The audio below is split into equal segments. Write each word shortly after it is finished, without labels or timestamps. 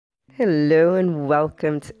Hello and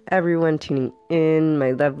welcome to everyone tuning in,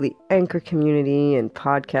 my lovely Anchor community and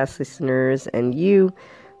podcast listeners, and you,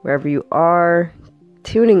 wherever you are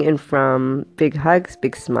tuning in from. Big hugs,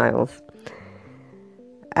 big smiles.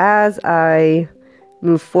 As I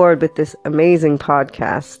move forward with this amazing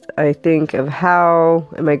podcast, I think of how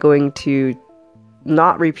am I going to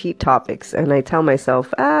not repeat topics, and I tell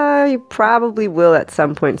myself, I probably will at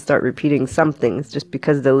some point start repeating some things just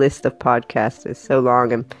because the list of podcasts is so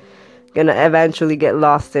long and gonna eventually get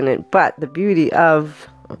lost in it. But the beauty of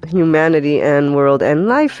humanity and world and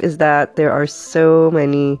life is that there are so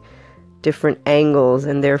many different angles,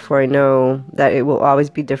 and therefore I know that it will always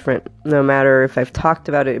be different no matter if I've talked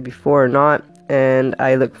about it before or not. And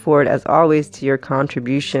I look forward, as always, to your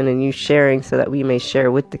contribution and you sharing so that we may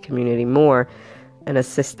share with the community more and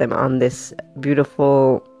assist them on this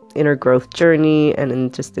beautiful inner growth journey and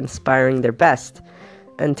in just inspiring their best.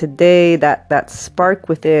 And today, that spark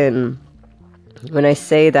within, when I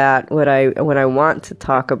say that, what I want to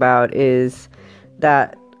talk about is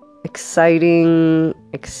that exciting,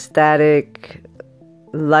 ecstatic,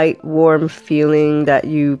 light, warm feeling that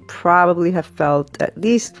you probably have felt at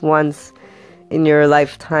least once in your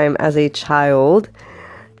lifetime as a child,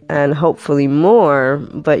 and hopefully more.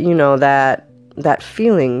 But you know, that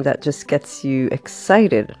feeling that just gets you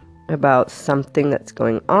excited about something that's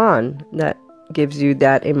going on, that gives you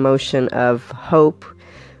that emotion of hope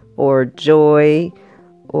or joy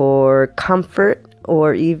or comfort,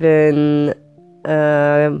 or even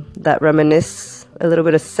that reminisce a little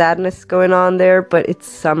bit of sadness going on there, but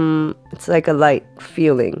it's like a light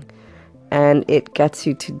feeling, and it gets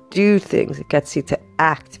you to do things, it gets you to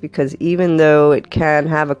act, because even though it can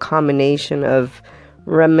have a combination of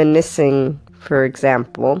reminiscing, for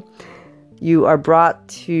example, you are brought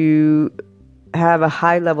to have a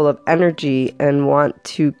high level of energy and want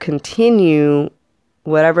to continue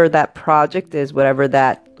whatever that project is, whatever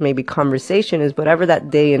that maybe conversation is, whatever that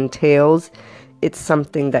day entails. It's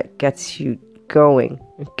something that gets you going.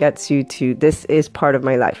 It gets you to, this is part of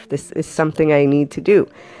my life. This is something I need to do.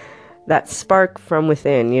 That spark from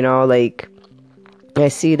within, like I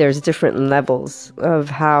see there's different levels of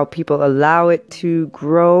how people allow it to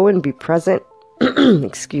grow and be present.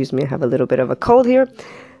 Excuse me, I have a little bit of a cold here.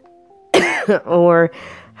 Or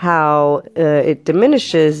how it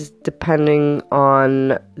diminishes depending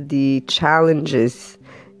on the challenges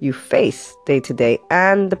you face day to day,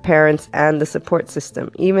 and the parents and the support system,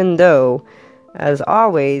 even though, as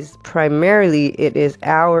always, primarily it is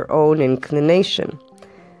our own inclination.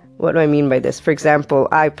 What do I mean by this? For example,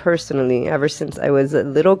 I personally, ever since I was a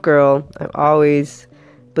little girl, I've always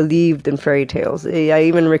believed in fairy tales. I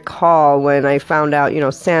even recall when I found out,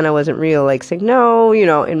 Santa wasn't real, like saying, no,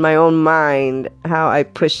 in my own mind, how I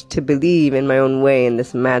pushed to believe in my own way in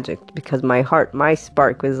this magic, because my heart, my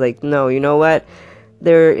spark was like, no, you know what?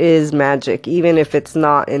 There is magic, even if it's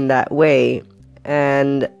not in that way.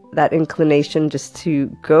 And that inclination just to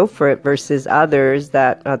go for it versus others,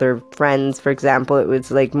 that other friends, for example, it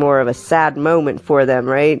was like more of a sad moment for them,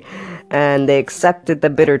 right? And they accepted the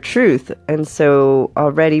bitter truth. And so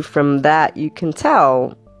already from that, you can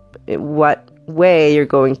tell what way you're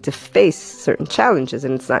going to face certain challenges.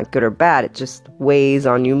 And it's not good or bad. It just weighs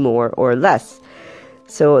on you more or less.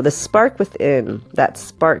 So the spark within, that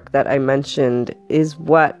spark that I mentioned, is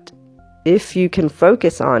what, if you can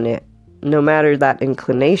focus on it, no matter that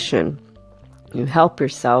inclination, you help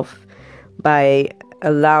yourself by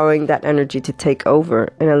allowing that energy to take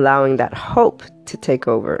over and allowing that hope to take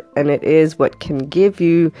over. And it is what can give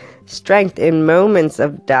you strength in moments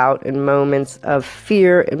of doubt, in moments of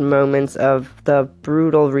fear, in moments of the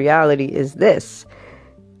brutal reality is this.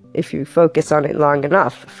 If you focus on it long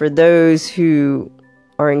enough, for those who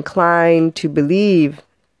are inclined to believe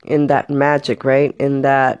in that magic, right? In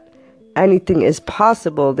that anything is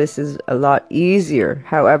possible, this is a lot easier.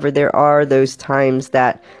 However, there are those times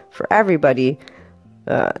that for everybody,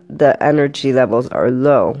 the energy levels are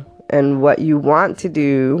low. And what you want to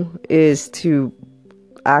do is to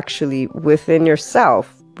actually, within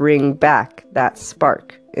yourself, bring back that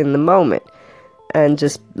spark in the moment and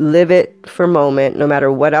just live it for a moment, no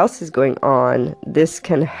matter what else is going on. This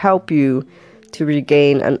can help you to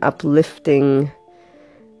regain an uplifting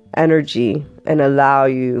energy and allow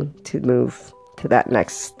you to move to that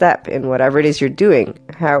next step in whatever it is you're doing.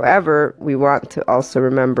 However, we want to also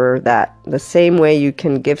remember that the same way you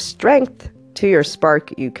can give strength to your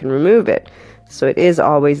spark, you can remove it. So it is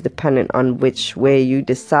always dependent on which way you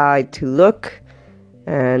decide to look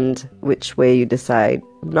and which way you decide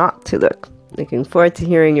not to look. Looking forward to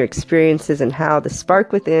hearing your experiences and how the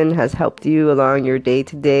spark within has helped you along your day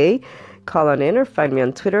to day. Call on in or find me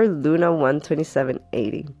on Twitter,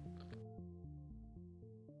 Luna12780.